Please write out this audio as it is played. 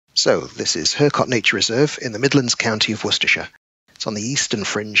So this is Hurcott Nature Reserve in the Midlands County of Worcestershire. It's on the eastern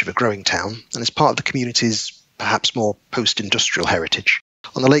fringe of a growing town and is part of the community's perhaps more post-industrial heritage.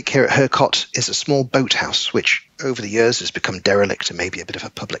 On the lake here at Hurcott is a small boathouse which over the years has become derelict and maybe a bit of a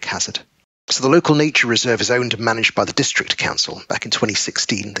public hazard. So the local nature reserve is owned and managed by the district council. Back in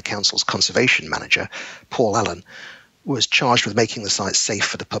 2016, the council's conservation manager, Paul Allen, was charged with making the site safe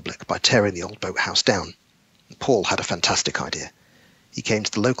for the public by tearing the old boathouse down. Paul had a fantastic idea. He came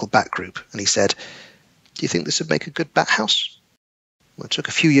to the local bat group and he said, "Do you think this would make a good bat house?" Well, it took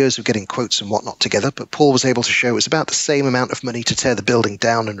a few years of getting quotes and whatnot together, but Paul was able to show it was about the same amount of money to tear the building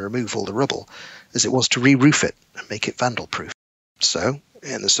down and remove all the rubble as it was to re-roof it and make it vandal-proof. So,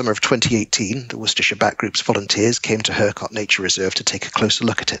 in the summer of 2018, the Worcestershire Bat Group's volunteers came to Hurcott Nature Reserve to take a closer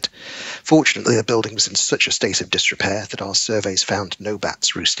look at it. Fortunately, the building was in such a state of disrepair that our surveys found no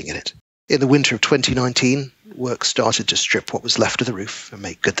bats roosting in it. In the winter of 2019, work started to strip what was left of the roof and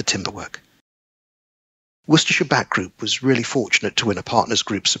make good the timber work. Worcestershire Bat Group was really fortunate to win a Partners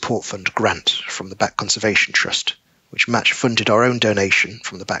Group Support Fund grant from the Bat Conservation Trust, which match funded our own donation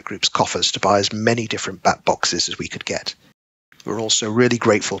from the Bat Group's coffers to buy as many different bat boxes as we could get. We're also really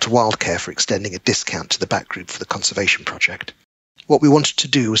grateful to Wildcare for extending a discount to the Bat Group for the conservation project. What we wanted to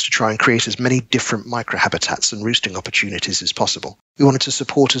do was to try and create as many different microhabitats and roosting opportunities as possible. We wanted to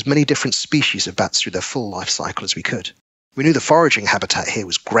support as many different species of bats through their full life cycle as we could. We knew the foraging habitat here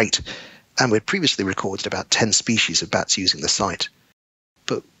was great, and we'd previously recorded about 10 species of bats using the site.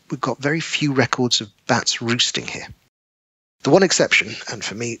 But we've got very few records of bats roosting here. The one exception, and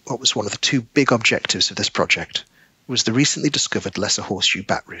for me what was one of the two big objectives of this project, was the recently discovered lesser horseshoe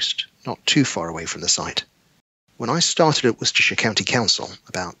bat roost, not too far away from the site. When I started at Worcestershire County Council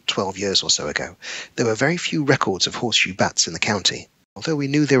about 12 years or so ago, there were very few records of horseshoe bats in the county. Although we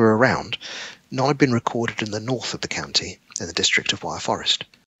knew they were around, none had been recorded in the north of the county, in the district of Wyre Forest.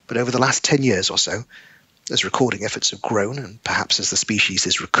 But over the last 10 years or so, as recording efforts have grown and perhaps as the species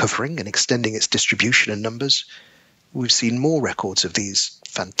is recovering and extending its distribution and numbers, we've seen more records of these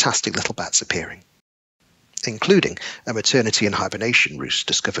fantastic little bats appearing, including a maternity and hibernation roost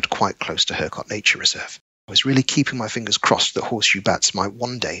discovered quite close to Hurcott Nature Reserve. I was really keeping my fingers crossed that horseshoe bats might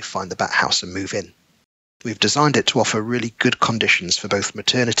one day find the bat house and move in. We've designed it to offer really good conditions for both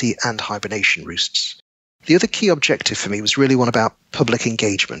maternity and hibernation roosts. The other key objective for me was really one about public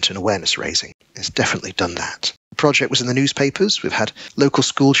engagement and awareness raising. It's definitely done that. The project was in the newspapers. We've had local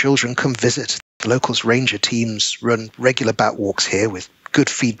school children come visit. The locals ranger teams run regular bat walks here with good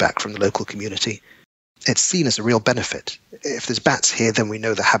feedback from the local community. It's seen as a real benefit. If there's bats here, then we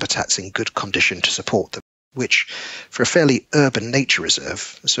know the habitat's in good condition to support them, which, for a fairly urban nature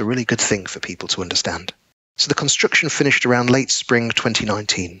reserve, is a really good thing for people to understand. So the construction finished around late spring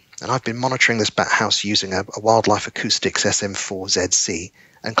 2019, and I've been monitoring this bat house using a Wildlife Acoustics SM4ZC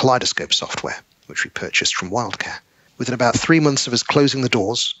and Kaleidoscope software, which we purchased from Wildcare. Within about 3 months of us closing the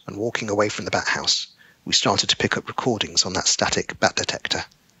doors and walking away from the bat house, we started to pick up recordings on that static bat detector,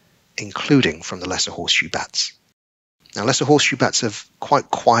 including from the lesser horseshoe bats. Now, lesser horseshoe bats have quite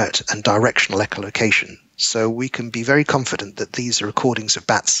quiet and directional echolocation, so we can be very confident that these are recordings of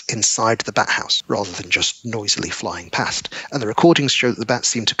bats inside the bat house, rather than just noisily flying past. And the recordings show that the bats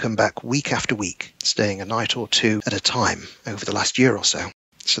seem to come back week after week, staying a night or two at a time over the last year or so.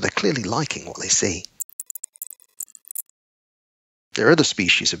 So they're clearly liking what they see. There are other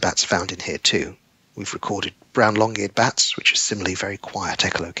species of bats found in here too. We've recorded brown long-eared bats, which are similarly very quiet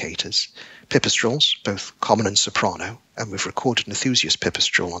echolocators, pipistrelles, both common and soprano, and we've recorded an Enthusiast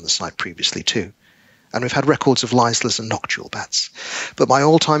pipistrelle on the site previously too. And we've had records of liceless and nocturnal bats. But my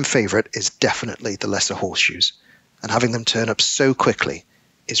all-time favourite is definitely the lesser horseshoes, and having them turn up so quickly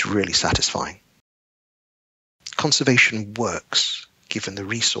is really satisfying. Conservation works, given the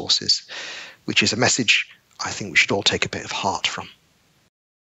resources, which is a message I think we should all take a bit of heart from.